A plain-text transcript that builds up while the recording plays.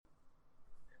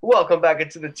Welcome back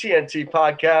into the TNT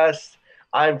podcast.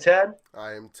 I'm Ted,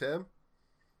 I am Tim.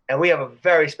 and we have a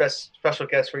very special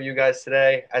guest for you guys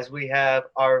today, as we have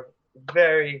our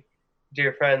very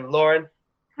dear friend Lauren.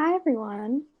 Hi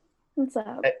everyone. What's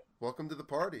up? Eh, Welcome to the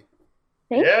party.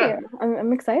 Thank Yeah, you.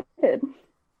 I'm excited.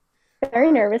 All Very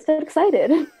right. nervous but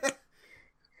excited.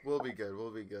 We'll be good.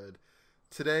 We'll be good.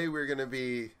 Today we're going to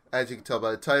be, as you can tell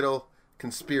by the title,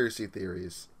 conspiracy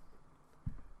theories.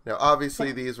 Now,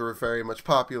 obviously, these were very much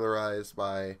popularized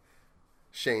by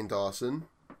Shane Dawson,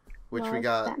 which we Love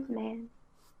got. that man.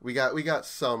 We got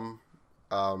some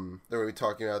that we're be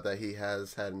talking about that he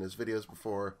has had in his videos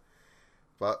before.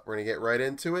 But we're gonna get right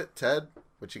into it. Ted,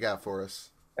 what you got for us?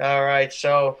 all right.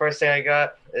 So first thing I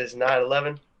got is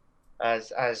 9/11,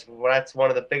 as well, that's one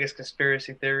of the biggest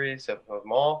conspiracy theories of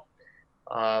them all.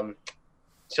 Um,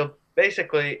 so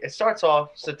basically, it starts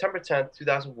off September 10th,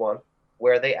 2001,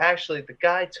 where the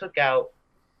guy took out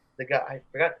the guy. I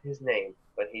forgot his name,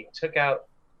 but he took out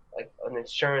like an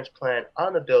insurance plan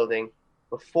on the building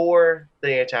before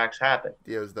the attacks happened.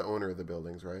 He was the owner of the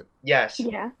buildings, right? Yes,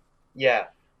 Yeah. yeah,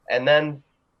 and then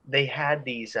they had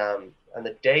these on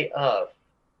the day of.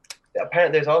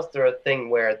 Apparently, there's also a thing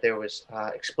where there was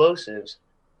explosives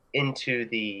into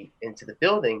the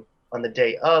building on the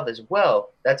day of as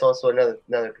well. That's also another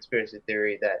conspiracy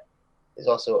theory that is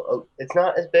also it's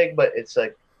not as big, but it's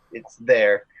like it's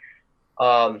there.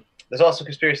 There's also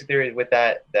conspiracy theories with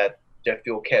that jet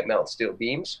fuel can't melt steel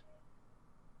beams.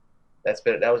 That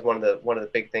was one of the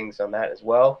big things on that as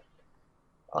well.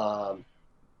 Um,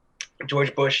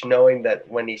 George Bush knowing that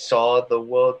when he saw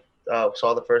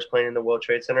the first plane in the World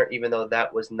Trade Center, even though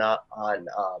that was not on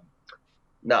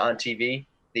TV,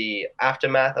 the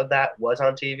aftermath of that was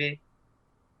on TV.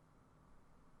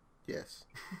 Yes.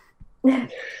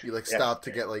 Indeed. You Yeah. stopped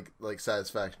to get like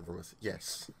satisfaction from us.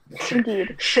 Yes.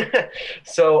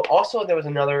 So also there was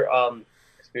another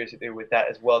conspiracy theory with that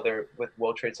as well. There with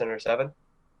World Trade Center 7,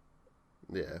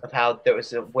 Yeah. of how there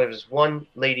was one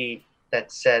lady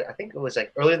that said, I think it was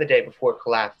like earlier the day before it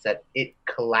collapsed, that it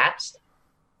collapsed,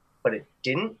 but it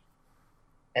didn't,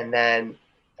 and then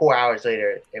 4 hours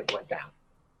later it went down.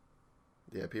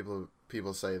 Yeah.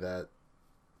 People say that.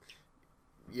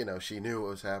 She knew what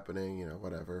was happening.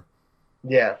 Whatever.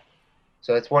 Yeah,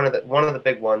 so it's one of the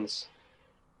big ones.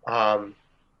 Um,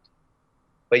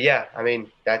 but yeah, I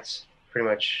mean that's pretty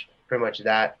much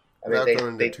that. I mean Without they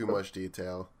going into they too much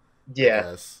detail. I yeah.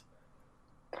 guess.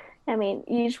 I mean,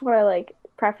 you just want to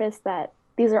preface that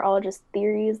these are all just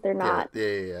theories. They're Yeah. not.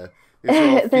 Yeah. These are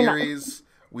all They're not. theories.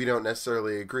 We don't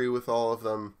necessarily agree with all of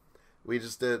them. We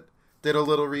just did a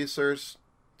little research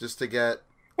just to get a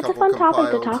It's a couple fun topic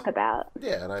to compiled. talk about.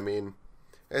 Yeah, and I mean,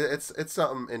 it's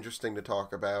something interesting to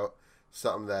talk about.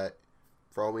 Something that,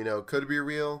 for all we know, could be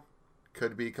real,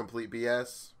 could be complete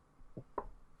BS.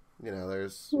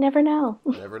 There's You never know.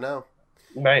 never know.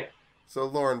 Right. So,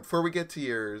 Lauren, before we get to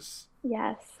yours,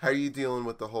 Yes. how are you dealing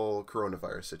with the whole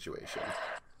coronavirus situation?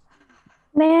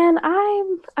 Man,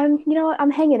 I'm you know what,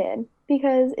 I'm hanging in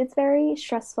because it's very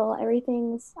stressful.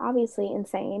 Everything's obviously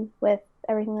insane with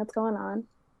everything that's going on.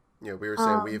 We were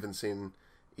saying we Um, haven't seen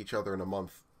each other in a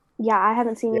month. yeah, I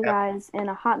haven't seen you Yeah. guys in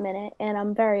a hot minute and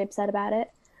I'm very upset about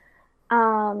it.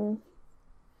 Um,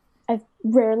 I've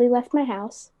rarely left my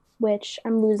house, which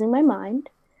I'm losing my mind.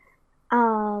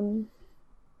 Um,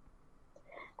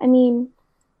 I mean,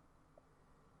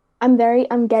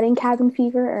 I'm getting cabin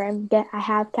fever, or I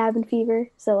have cabin fever,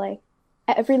 so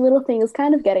every little thing is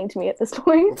kind of getting to me at this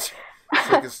point.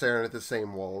 Sick of staring at the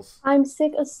same walls. I'm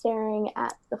sick of staring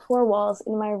at the four walls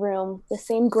in my room, the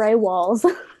same gray walls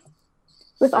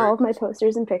with all Stare, of my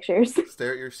posters and pictures.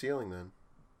 stare at your ceiling then.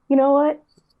 You know what?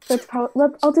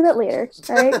 I'll do that later.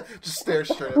 All right. Just stare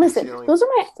straight at the Listen, ceiling. those are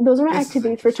my This is activities for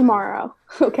interesting. tomorrow.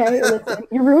 Okay, listen,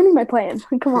 you're ruining my plans.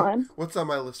 Come on, What's on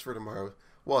my list for tomorrow?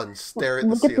 One, stare at the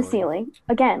look at the ceiling. ceiling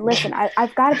again. Listen,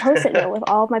 I've got a post-it note with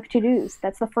all of my to-dos.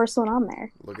 That's the first one on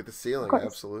there. Look at the Of ceiling, course.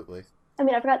 absolutely. I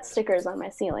mean, I've got stickers on my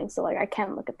ceiling, so I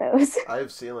can look at those. I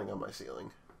have ceiling on my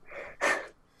ceiling.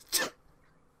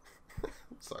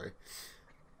 Sorry.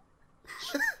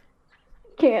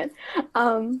 Can't.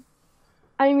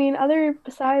 I mean, other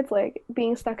besides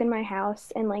being stuck in my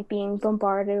house and being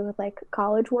bombarded with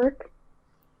college work.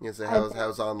 You say, I've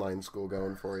how's online school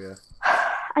going for you?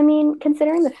 I mean,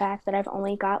 considering the fact that I've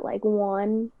only got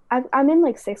I'm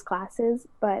in 6 classes,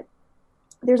 but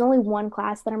there's only one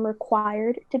class that I'm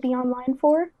required to be online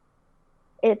for.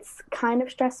 It's kind of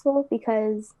stressful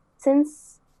because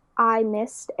since I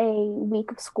missed a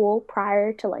week of school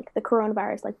prior to the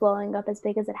coronavirus blowing up as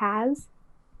big as it has,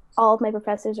 all of my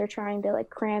professors are trying to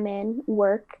cram in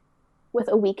work with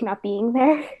a week not being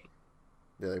there.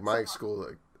 Yeah, like my school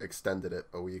extended it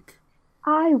a week.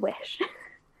 I wish.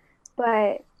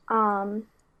 But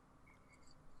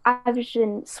I've just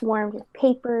been swarmed with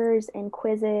papers and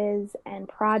quizzes and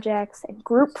projects and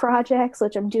group projects,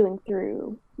 which I'm doing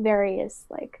through various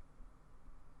like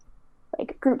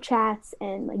group chats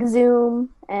and like Zoom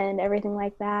and everything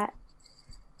like that.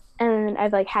 And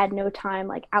I've like had no time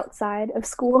like outside of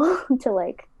school to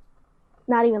like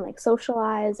not even like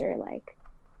socialize or like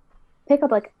pick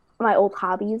up like my old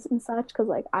hobbies and such, because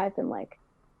like I've been like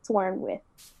swarmed with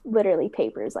literally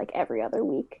papers like every other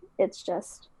week. It's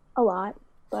just a lot,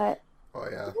 but Oh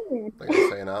yeah, like I'm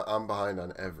saying, I'm behind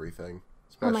on everything,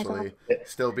 oh my especially god,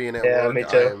 still being at Yeah, work. me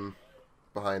too. I'm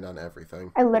behind on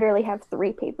everything. I literally have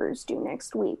 3 papers due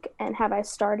next week, and have I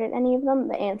started any of them?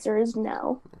 The answer is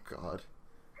no. Oh God,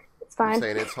 It's I'm fine.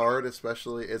 saying it's hard,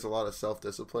 especially it's a lot of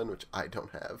self-discipline, which I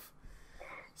don't have.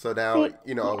 So now, See,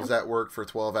 I yeah. was at work for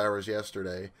 12 hours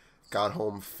yesterday, got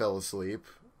home, fell asleep.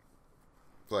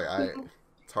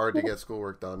 It's hard to get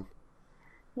schoolwork done.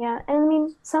 Yeah, and I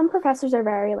mean, some professors are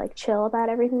very like chill about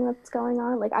everything that's going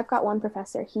on. Like I've got one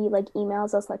professor, he like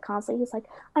emails us like constantly. He's like,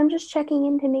 "I'm just checking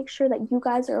in to make sure that you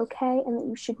guys are okay and that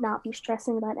you should not be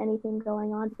stressing about anything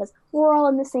going on because we're all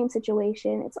in the same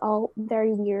situation. It's all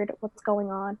very weird what's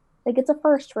going on. Like it's a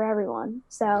first for everyone."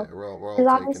 Yeah, So we're all there's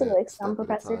taking obviously it like a some step at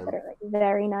a professors that time. are like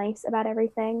very nice about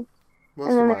everything. Most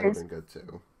And of then mine have there's been good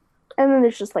too. and then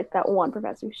there's just like that one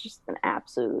professor who's just an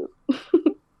absolute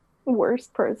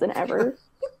worst person ever.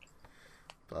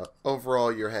 But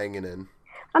overall, you're hanging in.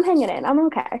 I'm hanging in. I'm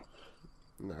okay.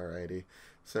 Alrighty.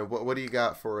 So what do you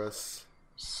got for us?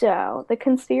 So, the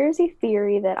conspiracy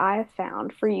theory that I have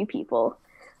found for you people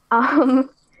um,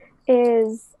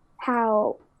 is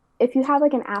how if you have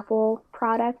like an Apple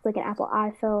product, like an Apple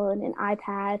iPhone, an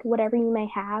iPad, whatever you may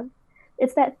have,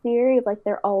 it's that theory of like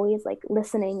they're always like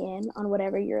listening in on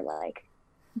whatever you're like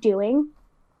doing.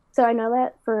 So I know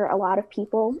that for a lot of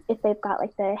people, if they've got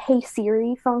like the Hey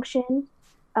Siri function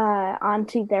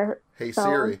onto their Hey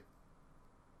phone, Siri.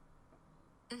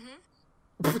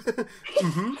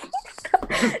 Mm-hmm.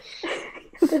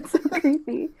 that's so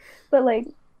creepy. But like,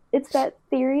 it's that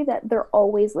theory that they're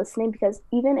always listening because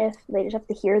even if they just have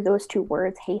to hear those 2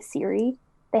 words, "Hey Siri,"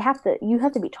 you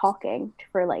have to be talking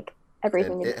for like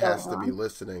And everything to be it going has to be on.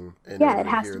 listening in Yeah, order it to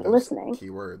has hear to be those listening.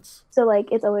 keywords. So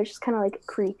like, it's always just kind of like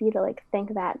creepy to like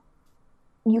think that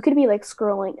you could be like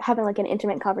scrolling, having like an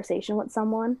intimate conversation with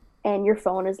someone, and your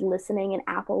phone is listening and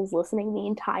Apple's listening the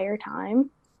entire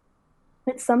time.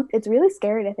 It's really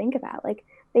scary to think about. Like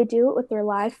they do it with their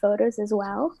live photos as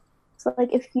well. So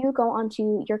like if you go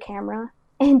onto your camera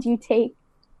and you take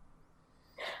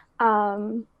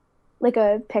um like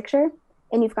a picture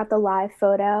and you've got the live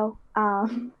photo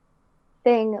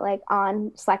thing like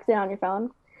on selected on your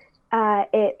phone,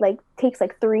 it like takes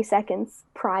like 3 seconds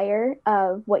prior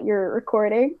of what you're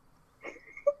recording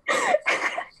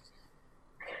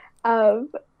of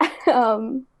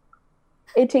um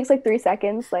it takes like 3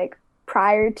 seconds like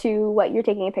prior to what you're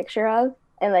taking a picture of,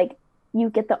 and like you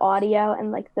get the audio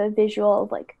and like the visual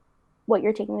of like what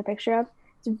you're taking a picture of.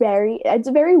 It's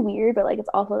very weird, but like it's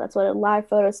also that's what a live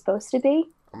photo is supposed to be.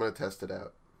 I'm gonna test it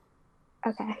out.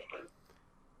 Okay.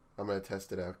 I'm gonna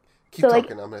test it out. Keep So like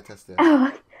talking. I'm gonna test it out.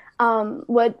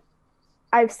 what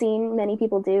I've seen many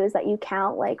people do is that you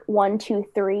count like 1, 2,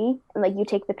 3, and like you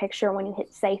take the picture when you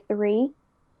hit say 3.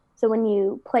 So when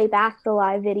you play back the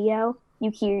live video,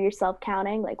 you hear yourself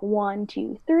counting like 1,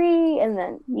 2, 3, and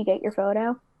then you get your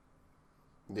photo.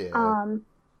 Yeah.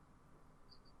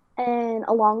 And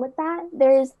along with that,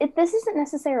 this isn't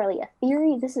necessarily a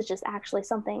theory. This is just actually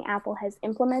something Apple has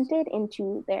implemented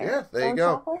into Yeah, their there you phone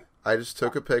go. software. I just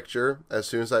took a picture. As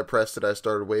soon as I pressed it, I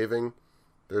started waving.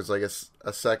 There's like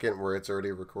a second where it's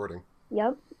already recording.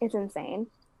 Yep, it's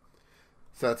insane.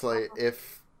 So that's like,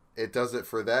 if it does it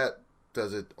for that,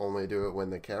 does it only do it when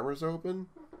the camera's open?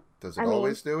 Does it I mean,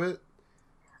 always do it?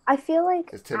 I feel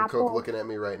like Is Tim Apple. Cook looking at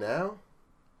me right now?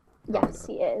 Yes,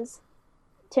 he is.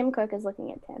 Tim Cook is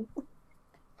looking at Tim.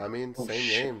 I mean, Oh, same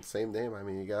shit. name. I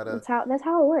mean, you gotta. That's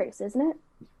how it works, isn't it?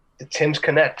 The Tim's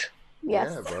Connect.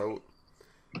 Yes. Yeah, bro.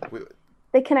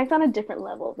 They connect on a different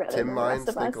level rather Tim than the rest minds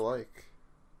of think us. alike.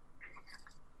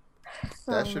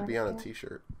 Oh That should my be on a God.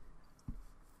 t-shirt.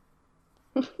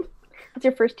 What's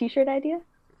your first t-shirt idea?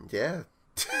 Yeah.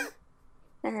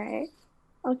 All right.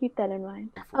 I'll keep that in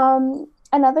mind.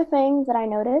 Another thing that I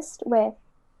noticed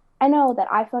I know that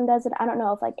iPhone does it. I don't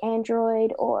know if like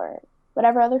Android or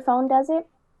whatever other phone does it.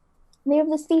 They have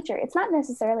this feature. It's not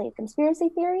necessarily a conspiracy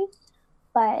theory,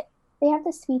 but they have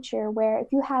this feature where if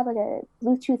you have like a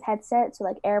Bluetooth headset, so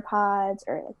like AirPods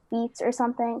or like Beats or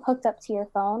something hooked up to your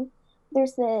phone,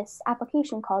 there's this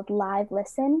application called Live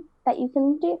Listen that you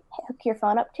can hook your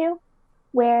phone up to,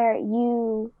 where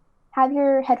you have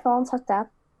your headphones hooked up.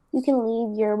 You can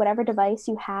leave your whatever device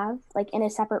you have like in a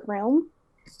separate room,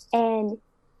 and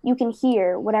you can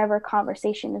hear whatever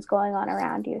conversation is going on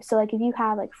around you. So like if you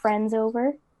have like friends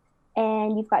over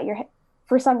and you've got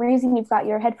for some reason you've got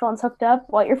your headphones hooked up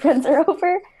while your friends are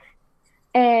over,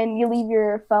 and you leave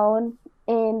your phone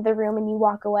in the room and you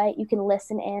walk away, you can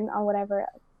listen in on whatever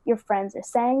your friends are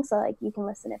saying. So like you can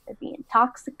listen if they're being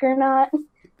toxic or not,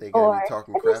 They gonna or be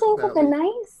talking if they're crap saying about something me?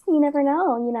 nice. You never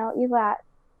know. You know, you've got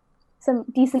some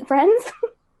decent friends.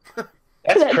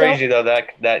 That's that crazy though.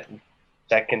 That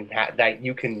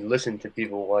you can listen to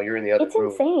people while you're in the other It's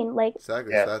room. insane. Like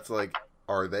Exactly. Yeah. So that's like,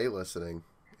 are they listening?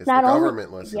 Is not the only,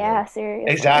 government listening? yeah,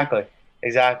 seriously,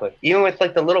 Exactly. Even with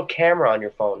like the little camera on your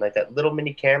phone, like that little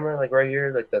mini camera, like right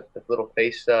here, like the little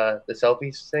face, the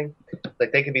selfies thing,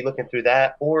 like they could be looking through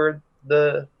that or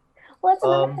the. Well, that's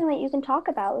another thing that you can talk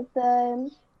about with the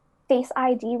Face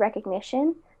ID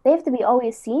recognition. They have to be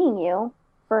always seeing you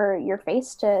for your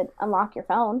face to unlock your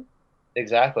phone.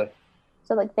 Exactly.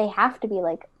 So like they have to be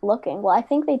like looking. Well, I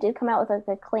think they did come out with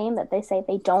like a claim that they say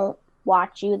they don't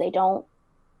watch you, they don't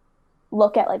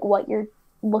look at like what you're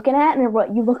looking at and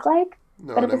what you look like.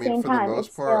 No, But and at I the mean, same for the time, most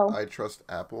it's part, still I trust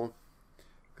Apple.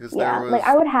 Because yeah. Like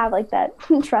I would have like that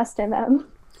trust in them.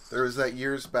 there was that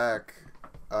years back,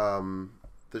 the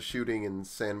shooting in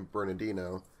San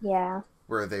Bernardino. Yeah.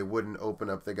 Where they wouldn't open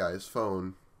up the guy's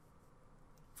phone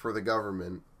for the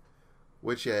government.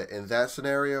 Which, yeah, in that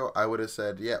scenario, I would have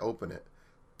said, yeah, open it.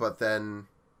 But then,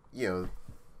 you know,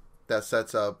 that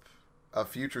sets up a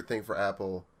future thing for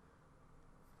Apple.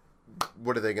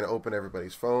 What are they going to open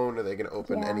everybody's phone? Are they going to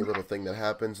open any little thing that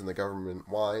happens and the government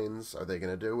whines? Are they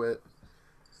going to do it?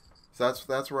 So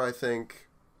that's where I think,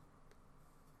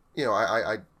 you know,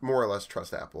 I more or less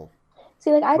trust Apple.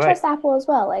 See, like I trust Apple as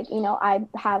well. Like, you know, I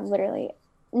have literally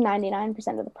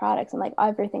 99% of the products and like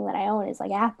everything that I own is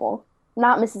like Apple.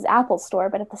 Not Mrs. Apple's store,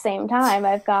 but at the same time,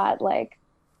 I've got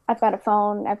a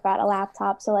phone, I've got a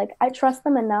laptop, so like I trust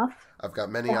them enough. I've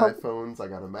got many iPhones. I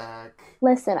got a Mac.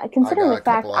 Listen, considering the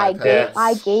fact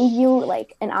I gave you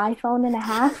like an iPhone and a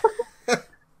half, but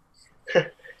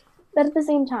at the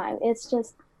same time, it's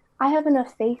just I have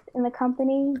enough faith in the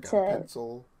company I got a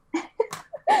pencil.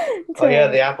 Oh yeah,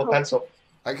 the Apple Pencil.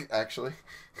 I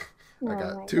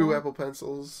got two Apple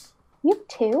Pencils. You have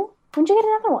two? When'd you get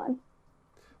another one?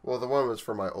 Well, the one was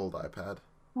for my old iPad.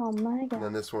 Oh my god. And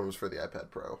then this one was for the iPad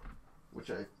Pro,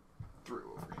 which I threw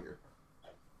over here.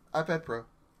 iPad Pro.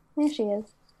 There she is.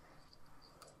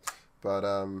 But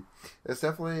it's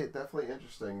definitely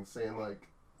interesting saying like,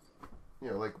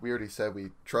 you know, like we already said, we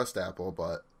trust Apple,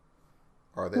 but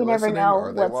are they listening? You never know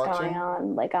are they what's watching? going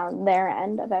on, like on their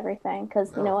end of everything,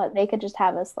 because you know what, they could just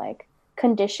have us like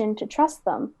conditioned to trust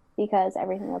them because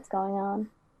everything that's going on.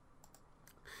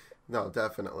 No,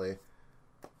 definitely.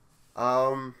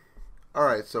 All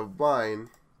right, so mine,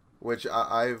 which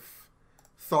I've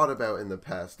thought about in the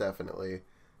past, definitely,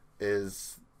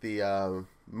 is the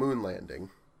moon landing.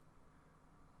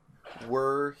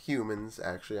 Were humans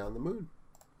actually on the moon?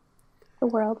 The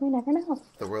world may never know.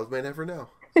 The world may never know.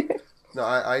 No,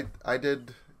 I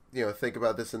did, you know, think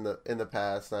about this in the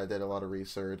past, and I did a lot of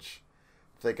research,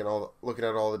 looking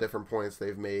at all the different points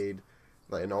they've made,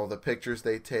 like, and all the pictures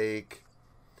they take.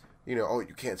 You know, oh,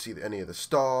 you can't see any of the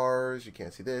stars, you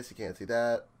can't see this, you can't see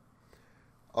that.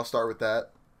 I'll start with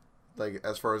that. Like,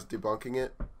 as far as debunking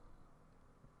it,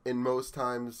 in most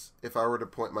times, if I were to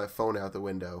point my phone out the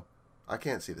window, I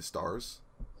can't see the stars.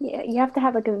 Yeah, you have to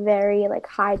have like a very like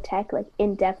high tech, like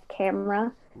in depth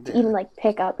camera to even like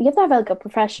pick up. You have to have like a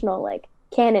professional like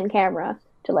Canon camera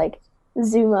to like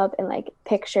zoom up and like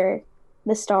picture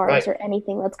the stars or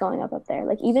anything that's going up there.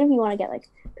 Like even if you want to get like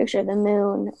a picture of the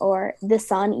moon or the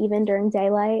sun even during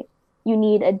daylight, you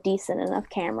need a decent enough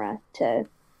camera to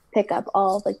pick up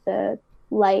all of, like the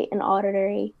light and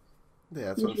auditory. Yeah,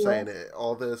 that's what I'm saying.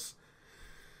 All this,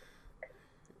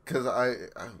 because I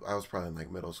was probably in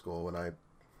like middle school when I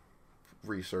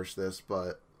researched this,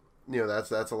 but you know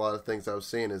that's a lot of things I was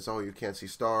seeing is, oh, you can't see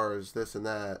stars, this and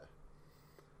that,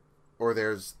 or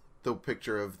there's the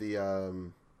picture of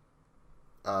the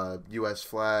U.S.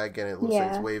 flag and it looks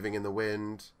like it's waving in the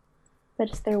wind.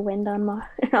 But is there wind on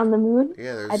on the moon?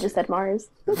 Yeah, I just said Mars.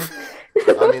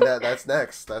 I mean that's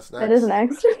next. That's next. That is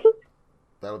next.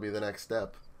 That'll be the next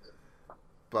step.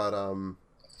 But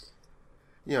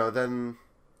you know, then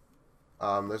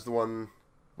there's the one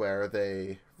where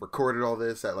they recorded all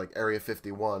this at like Area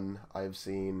 51. I've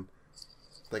seen,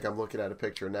 like, I'm looking at a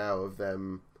picture now of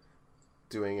them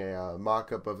doing a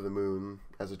mock-up of the moon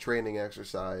as a training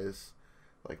exercise.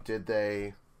 Like, did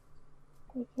they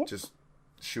just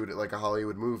shoot it like a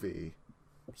Hollywood movie?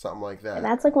 Something like that. And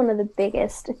that's like one of the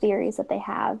biggest theories that they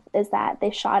have is that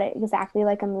they shot it exactly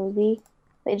like a movie.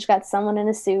 They just got someone in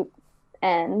a suit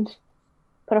and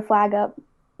put a flag up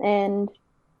and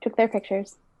took their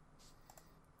pictures.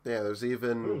 Yeah, there's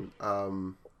even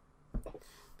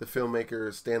the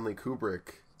filmmaker Stanley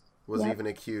Kubrick was even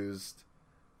accused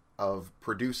of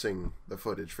producing the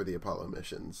footage for the Apollo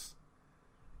missions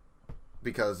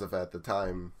because of, at the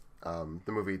time,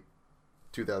 the movie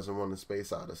 2001: A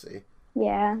Space Odyssey.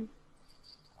 Yeah.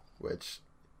 Which,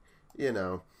 you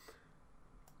know,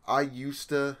 I did used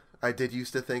to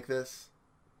think this,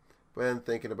 but then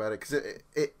thinking about it, because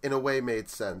it in a way made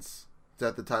sense.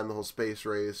 At the time, the whole space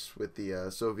race with the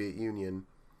Soviet Union,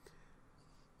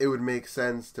 it would make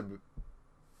sense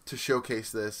to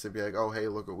showcase this and be like, oh, hey,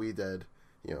 look what we did,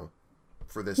 you know,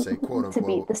 for this sake, quote unquote. To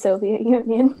beat the Soviet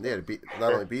Union. Yeah, to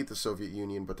not only beat the Soviet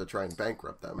Union, but to try and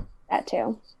bankrupt them. That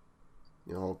too.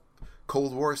 You know,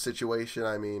 Cold War situation,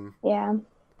 I mean,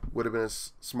 would have been a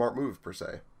smart move, per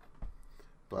se.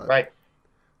 But right.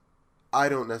 I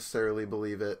don't necessarily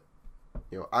believe it.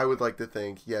 You know, I would like to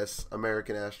think, yes,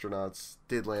 American astronauts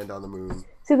did land on the moon.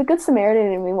 See, the Good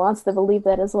Samaritan in me wants to believe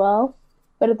that as well.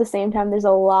 But at the same time, there's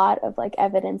a lot of, like,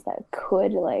 evidence that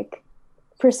could, like,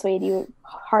 persuade you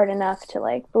hard enough to,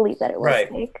 like, believe that it was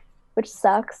fake. Which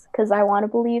sucks, because I want to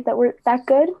believe that we're that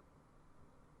good.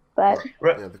 But,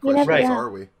 yeah, the question is, are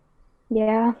we?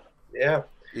 Yeah. Yeah.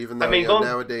 Even though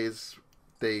nowadays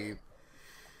they've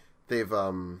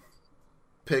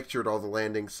pictured all the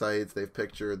landing sites, they've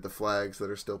pictured the flags that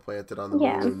are still planted on the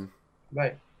moon.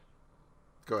 Right.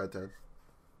 Go ahead, Ted.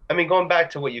 I mean, going back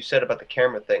to what you said about the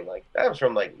camera thing, like that was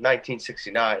from like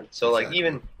 1969. So exactly.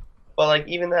 even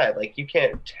that, like you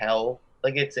can't tell.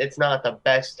 Like it's not the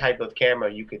best type of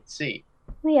camera you could see.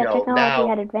 Well, yeah, technology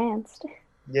had advanced.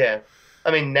 Yeah. I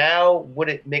mean, now, would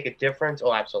it make a difference?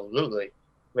 Oh, absolutely.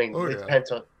 I mean, it depends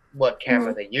on what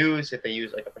camera they use. If they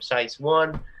use, like, a precise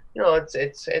one, you know,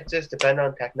 it just depends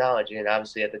on technology. And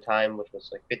obviously, at the time, which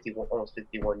was, like, almost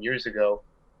 51 years ago,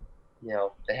 you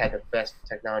know, they had the best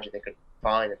technology they could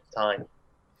find at the time.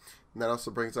 And that also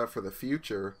brings up for the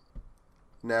future,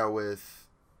 now with,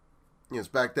 you know,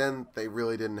 back then, they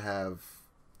really didn't have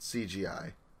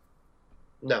CGI.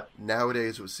 No.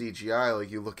 Nowadays, with CGI, like,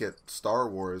 you look at Star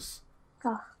Wars...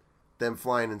 them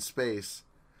flying in space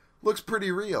looks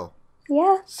pretty real.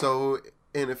 Yeah. So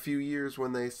in a few years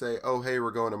when they say, oh, hey,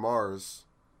 we're going to Mars,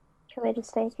 could they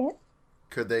just fake it?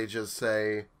 Could they just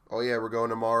say, oh yeah, we're going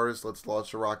to Mars, let's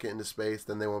launch a rocket into space?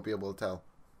 Then they won't be able to tell.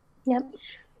 Yep.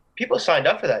 People signed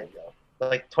up for that, you know.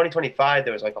 Like 2025,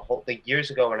 there was like years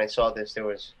ago when I saw this, there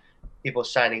was people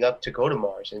signing up to go to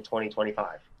Mars in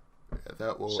 2025. Yeah,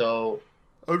 that will. So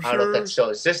I don't know if that's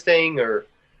still existing or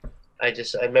I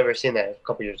remember seeing that a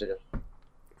couple years ago.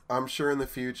 I'm sure in the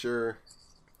future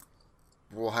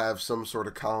we'll have some sort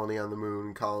of colony on the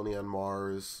moon, colony on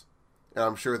Mars. And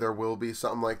I'm sure there will be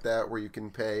something like that where you can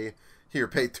pay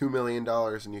 $2 million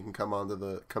and you can come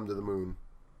to the moon.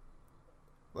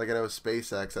 Like I know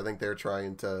SpaceX, I think they're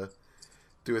trying to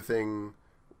do a thing,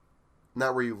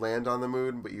 not where you land on the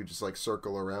moon, but you just like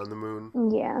circle around the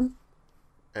moon. Yeah.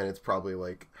 And it's probably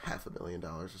like $500,000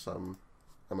 or something.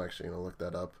 I'm actually gonna look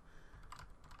that up.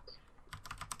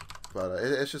 But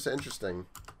it's just interesting.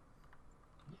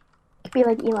 It'd be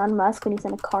like Elon Musk when he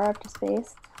sent a car up to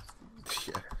space.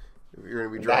 Yeah. You're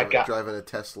going to be driving a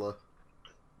Tesla.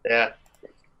 Yeah.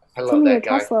 I love that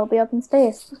guy. Tesla will be up in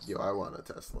space. Yo, I want a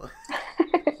Tesla.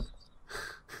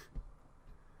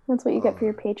 That's what you get for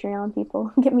your Patreon,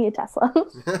 people. Get me a Tesla.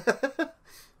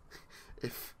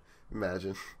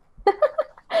 Imagine.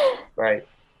 Right.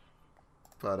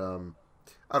 But,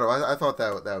 I don't know. I thought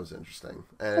that was interesting.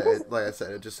 And like I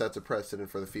said, it just sets a precedent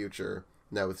for the future.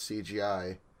 Now with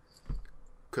CGI,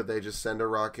 could they just send a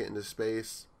rocket into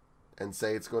space and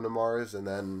say it's going to Mars and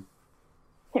then...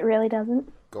 It really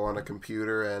doesn't. Go on a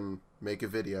computer and make a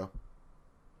video.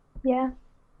 Yeah.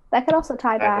 That could also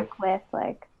tie back with,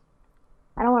 like...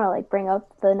 I don't want to, like, bring up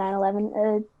the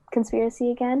 9/11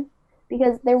 conspiracy again.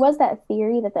 Because there was that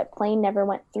theory that plane never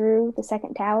went through the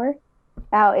second tower.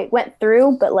 How it went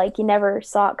through, but like you never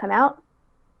saw it come out.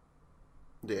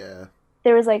 Yeah.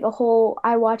 There was like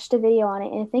I watched a video on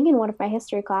it, and I think in one of my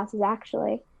history classes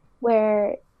actually,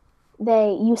 where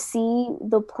you see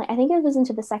the plane, I think it was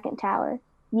into the second tower.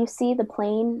 You see the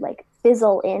plane like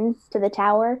fizzle in to the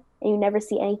tower, and you never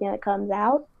see anything that comes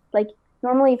out. Like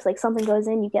normally if like something goes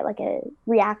in, you get like a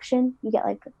reaction, you get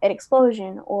like an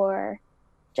explosion or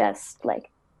just like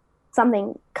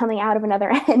something coming out of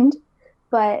another end.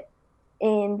 But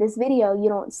in this video, you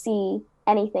don't see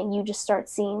anything, you just start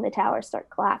seeing the towers start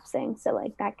collapsing. So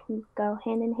like that can go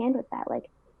hand in hand with that. Like,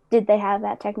 did they have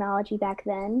that technology back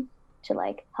then to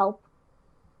like help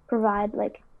provide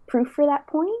like proof for that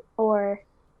point, or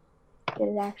did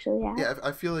it actually happen? Yeah,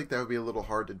 I feel like that would be a little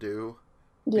hard to do.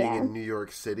 Being in New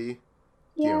York City,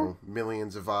 you know,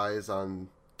 millions of eyes on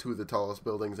two of the tallest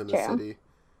buildings in the city.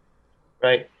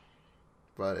 Right.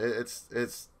 But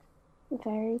it's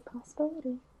very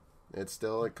possibility. It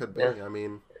could be. Yeah. I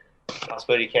mean,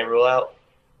 possibility you can't rule out.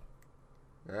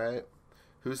 All right.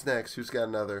 Who's next? Who's got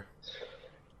another?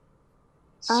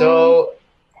 So,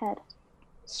 Ted.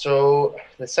 So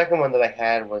the second one that I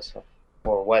had was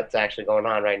for what's actually going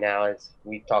on right now, as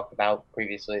we talked about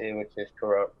previously, which is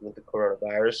with the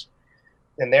coronavirus.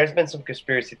 And there's been some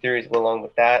conspiracy theories along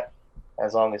with that,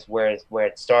 as long as where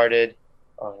it started,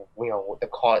 what the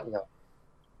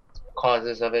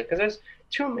causes of it. Because there's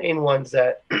two main ones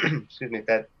that, excuse me,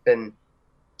 that been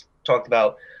talked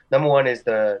about. Number one is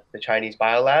the Chinese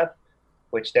biolab,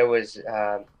 which that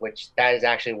is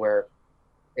actually where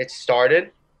it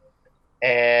started,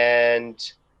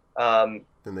 and then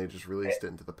they just released it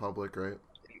into the public, right?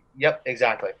 Yep,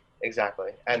 exactly.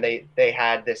 And they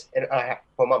had this.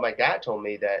 From what my dad told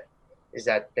me, that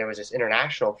there was this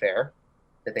international fair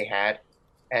that they had,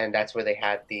 and that's where they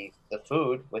had the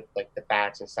food with like the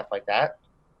bats and stuff like that,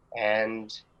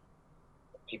 and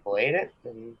people ate it,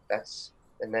 and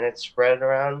then it spread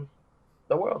around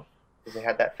the world because they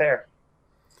had that fair.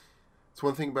 It's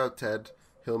one thing about Ted.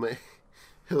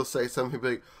 He'll say something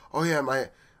like, "Oh yeah,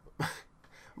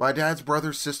 my dad's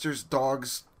brother's sister's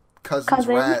dog's cousin's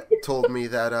rat told me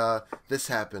that this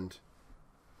happened."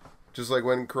 Just like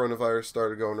when coronavirus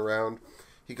started going around,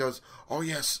 he goes, "Oh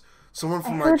yes, someone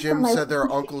from my gym said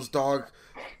their uncle's dog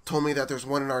told me that there's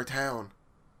one in our town."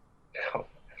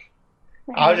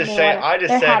 I just said what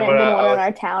hadn't been one in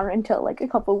our town until like a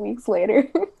couple weeks later.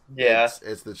 Yeah,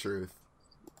 it's the truth.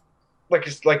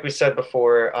 Like we said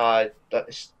before,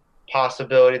 the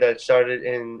possibility that it started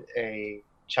in a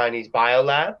Chinese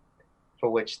biolab, for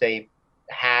which they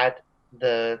had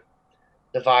the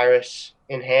virus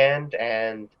in hand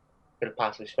and could have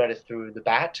possibly spread it through the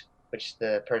bat, which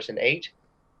the person ate.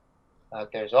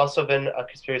 There's also been a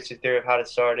conspiracy theory of how it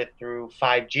started through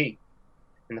 5G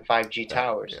and the 5G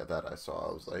towers. Yeah, that I saw.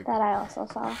 I was like, that I also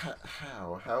saw.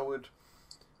 How would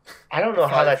I don't know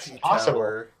how that's possible.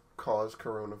 Tower cause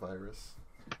coronavirus?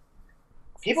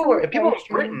 People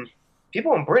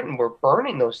in Britain were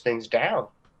burning those things down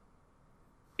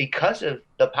because of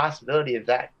the possibility of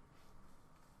that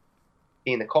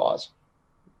being the cause.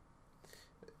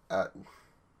 But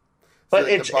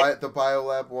the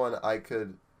biolab one, I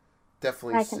could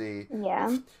definitely see.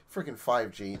 Yeah. Freaking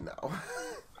 5G now.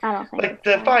 I don't think. Like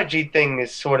the 5G thing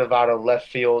is sort of out of left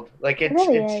field. Like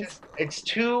it's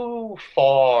too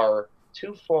far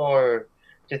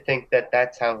to think that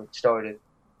that's how it started.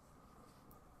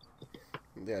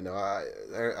 Yeah, no,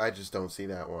 I just don't see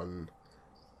that one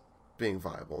being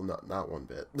viable. Not one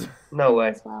bit. No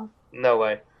way. Well. No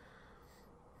way.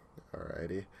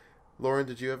 Alrighty. Lauren,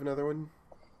 did you have another one?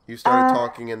 You started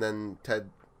talking and then Ted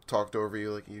talked over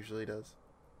you like he usually does.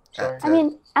 Sure. I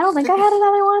mean, I don't think I had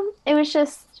another one. It was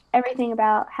just everything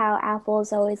about how Apple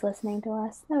is always listening to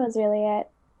us. That was really it.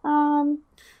 I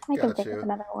can think of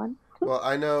another one. Well,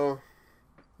 I know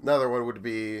another one would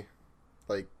be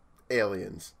like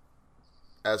aliens.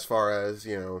 As far as,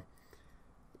 the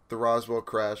Roswell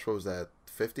crash, what was that,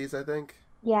 50s, I think?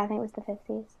 Yeah, I think it was the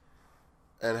 50s.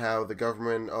 And how the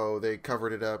government, they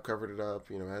covered it up,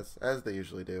 as they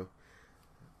usually do.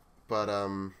 But,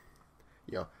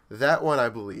 that one I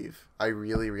believe. I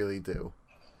really, really do.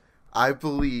 I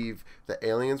believe the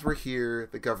aliens were here,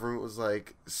 the government was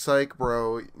like, psych,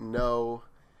 bro, no,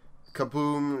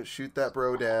 kaboom, shoot that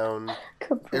bro down,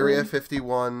 Kaboom. Area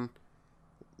 51,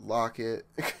 lock it.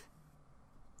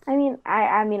 I mean,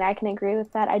 I can agree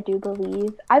with that. I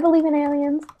believe in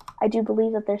aliens. I do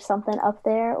believe that there's something up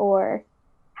there or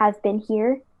have been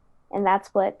here, and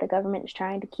that's what the government is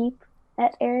trying to keep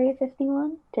at Area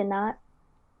 51 to not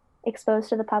expose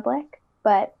to the public.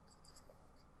 But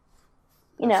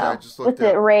with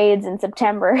the raids in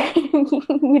September, we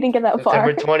didn't get that far.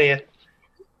 September 20th.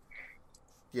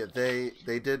 Yeah,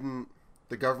 they didn't.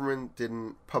 The government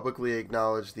didn't publicly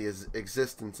acknowledge the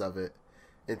existence of it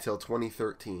until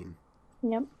 2013.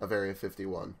 Yep. Of Area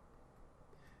 51.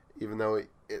 Even though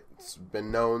it's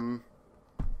been known,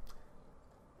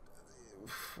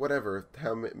 whatever,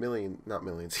 how not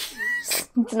millions.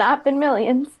 It's not been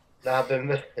millions.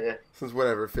 Since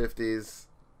whatever, 50s.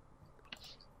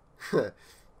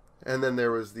 And then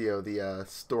there was the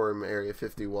storm Area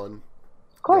 51.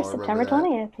 Of course, September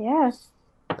 20th, yes.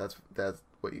 That's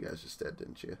what you guys just did,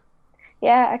 didn't you?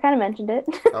 Yeah, I kind of mentioned it.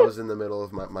 I was in the middle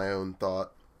of my own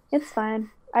thought. It's fine.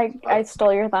 I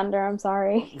stole your thunder. I'm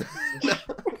sorry.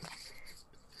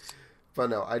 But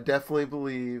no, I definitely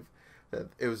believe that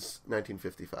it was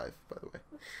 1955, by the way.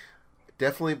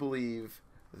 Definitely believe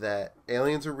that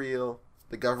aliens are real.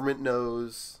 The government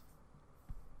knows.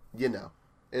 You know,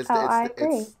 I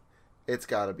agree. it's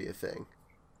got to be a thing.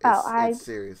 It's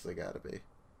seriously got to be.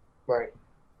 Right.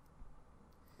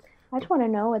 I just want to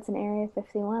know what's in Area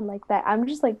 51 like that. I'm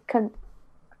just like,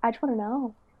 I just want to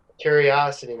know.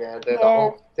 Curiosity, man. The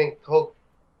whole thing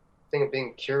of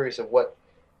being curious of what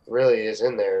really is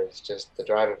in there is just the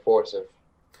driving force of.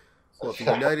 Well, the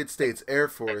United States Air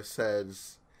Force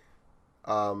says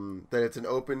that it's an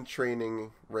open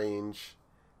training range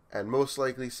and most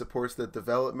likely supports the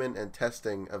development and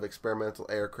testing of experimental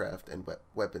aircraft and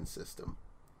weapons system.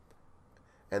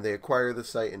 And they acquired the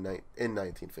site in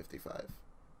 1955.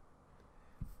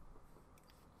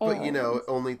 But, you know, it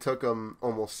only took them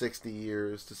almost 60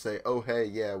 years to say, oh, hey,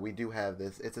 yeah, we do have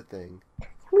this. It's a thing.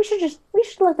 We should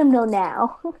let them know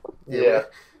now. Yeah.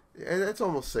 It's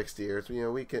almost 60 years. You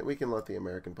know, we can let the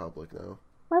American public know.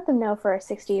 Let them know for our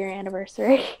 60-year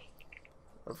anniversary.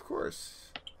 Of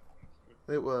course.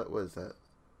 What is that?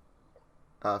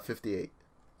 58.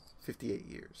 58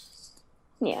 years.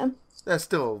 Yeah. That's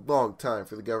still a long time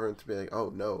for the government to be like, oh,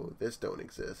 no, this don't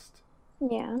exist.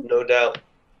 Yeah. No doubt.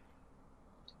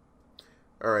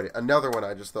 Alrighty, another one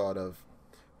I just thought of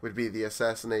would be the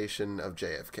assassination of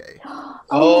JFK.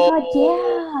 Oh my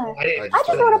god, yeah. I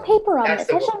just wrote a paper on this.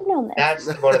 I should have known this.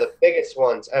 That's one of the biggest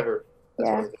ones ever. That's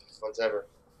Yeah. one of the biggest ones ever.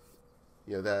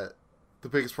 You know, that the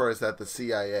biggest part is that the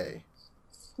CIA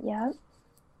Yeah.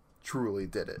 truly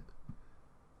did it.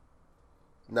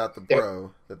 Not the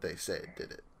bro that they say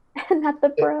did it. Not the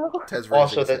bro. Tez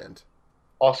raising his hand.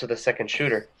 Also the second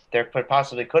shooter. There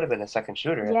possibly could have been a second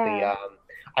shooter Yeah. at the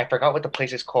I forgot what the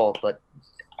place is called, but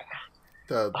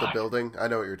The building? I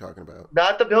know what you're talking about.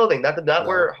 not the building, not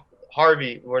where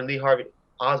Lee Harvey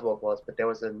Oswald was, but there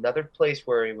was another place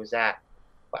where he was at,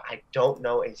 but I don't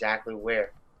know exactly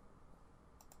where.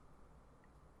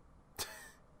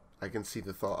 I can see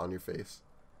the thought on your face.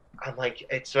 I'm like,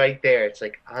 it's right there. It's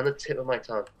like on the tip of my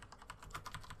tongue.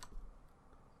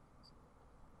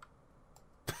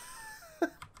 I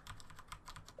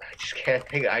just can't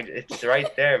think. It's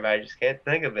right there, but I just can't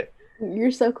think of it.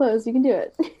 You're so close. You can do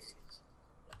it.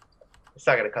 It's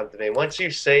not gonna come to me. Once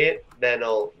you say it, then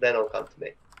it'll come to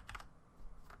me.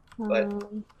 But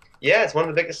yeah, it's one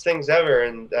of the biggest things ever,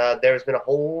 and there's been a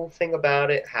whole thing about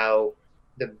it. How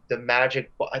the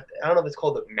magic, I don't know if it's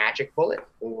called the magic bullet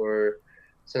or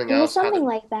something else. Something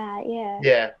like that, yeah.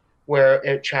 Yeah, where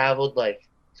it traveled like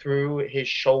through his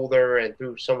shoulder and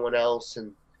through someone else,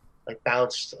 and like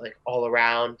bounced like all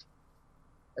around.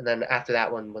 And then after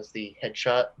that one was the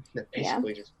headshot. That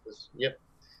basically just was, yep.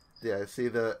 Yeah, I see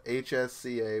the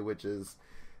HSCA, which is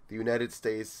the United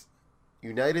States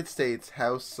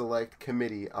House Select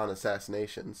Committee on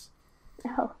Assassinations.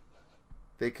 Oh.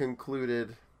 They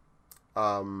concluded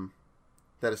that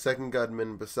a second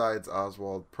gunman besides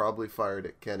Oswald probably fired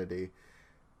at Kennedy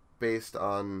based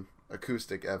on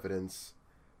acoustic evidence,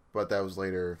 but that was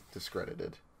later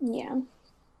discredited. Yeah.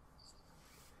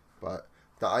 But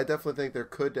I definitely think there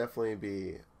could definitely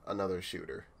be another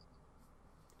shooter.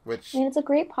 Which, I mean, it's a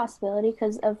great possibility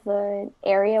because of the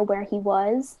area where he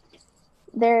was.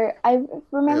 I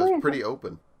remember it was pretty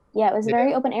open. Yeah, it was a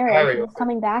very open area. Very He was open.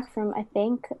 coming back from, I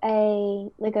think,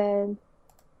 oh God,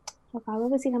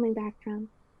 what was he coming back from?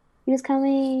 He was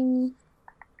coming,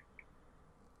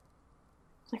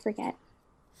 I forget.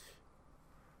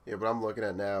 Yeah, but I'm looking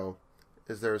at now.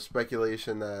 Is there a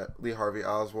speculation that Lee Harvey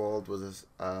Oswald was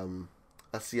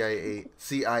a CIA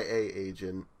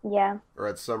agent? Yeah. Or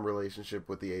had some relationship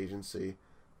with the agency?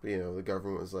 But, you know, the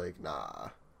government was like, nah,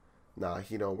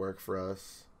 he don't work for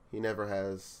us. He never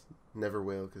has, never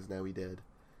will, because now he dead.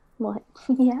 What?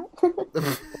 Yeah.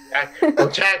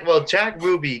 Jack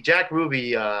Ruby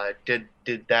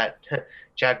did that.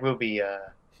 Jack Ruby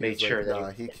made sure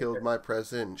that he killed my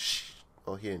president.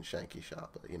 Well, he didn't shank, he shot,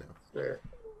 but you know. Yeah.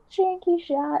 Shanky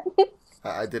shot.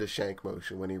 I did a shank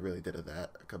motion when he really did a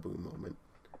kaboom moment.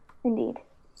 Indeed.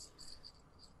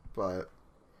 But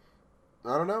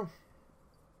I don't know.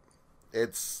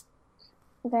 It's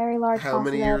A very large how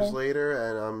many years possibility. later,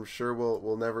 and I'm sure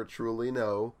we'll never truly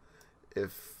know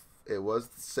if it was,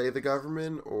 say, the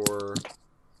government or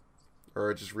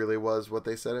it just really was what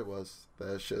they said it was.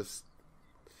 That's just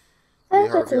Lee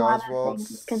That's a Harvey lot Oswald of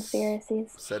things,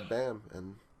 conspiracies. said bam,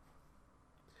 and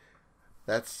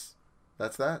that's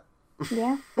that.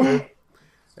 Yeah.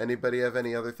 Anybody have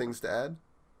any other things to add?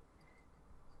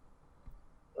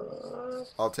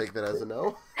 I'll take that as a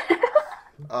no.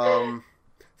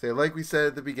 So like we said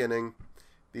at the beginning,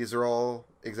 these are all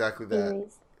exactly that.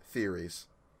 Theories.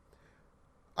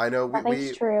 I know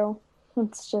Nothing's true.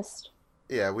 It's just...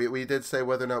 Yeah, we did say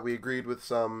whether or not we agreed with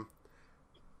some,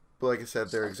 but like I said,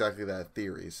 they're exactly that,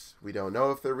 theories. We don't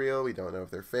know if they're real, we don't know if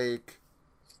they're fake.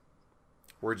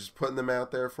 We're just putting them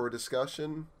out there for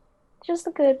discussion. Just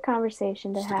a good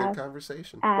conversation to just have. A good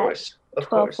conversation. Of course.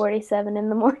 12:47 in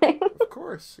the morning. Of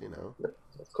course, you know.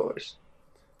 Of course.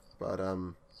 But,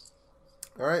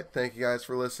 all right, thank you guys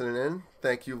for listening in.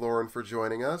 Thank you, Lauren, for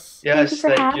joining us. Yes,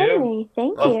 thank you for having me.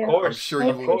 Thank you. Of course. I'm sure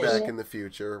you will be back in the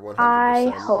future, 100%. I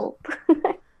hope.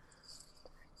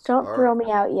 Don't throw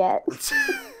me out yet.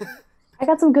 I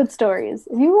got some good stories.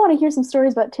 If you want to hear some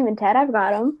stories about Tim and Ted, I've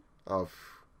got them. Oh.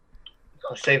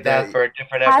 I'll save that for a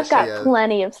different episode. I've got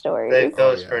plenty of stories. Save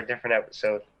those for a different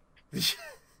episode.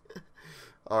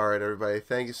 All right, everybody.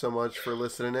 Thank you so much for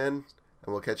listening in, and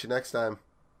we'll catch you next time.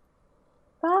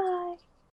 Bye.